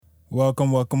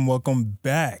Welcome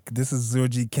back. This is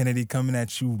Zorgi Kennedy coming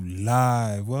at you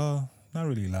live. Well, not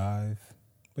really live,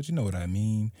 but you know what I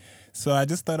mean. So I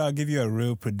just thought I'll give you a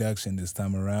real production this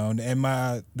time around. And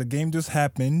the game just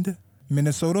happened.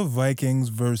 Minnesota Vikings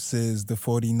versus the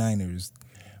 49ers.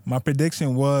 My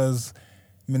prediction was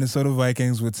Minnesota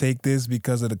Vikings would take this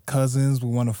because of the Cousins. We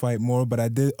want to fight more, but I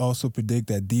did also predict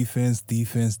that defense.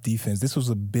 This was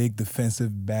a big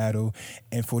defensive battle,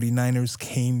 and 49ers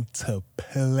came to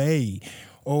play.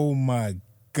 Oh my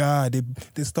God.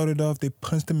 They started off, they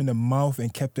punched them in the mouth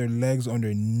and kept their legs on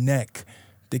their neck.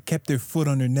 They kept their foot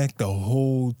on their neck the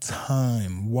whole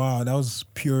time. Wow, that was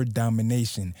pure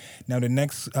domination. Now, the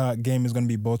next game is going to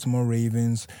be Baltimore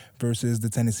Ravens versus the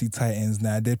Tennessee Titans.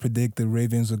 Now, I did predict the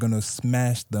Ravens are going to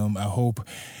smash them. I hope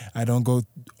I don't go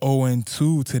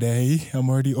 0-2 today. I'm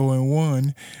already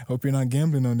 0-1. Hope you're not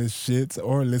gambling on this shit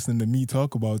or listening to me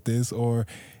talk about this, or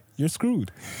you're screwed.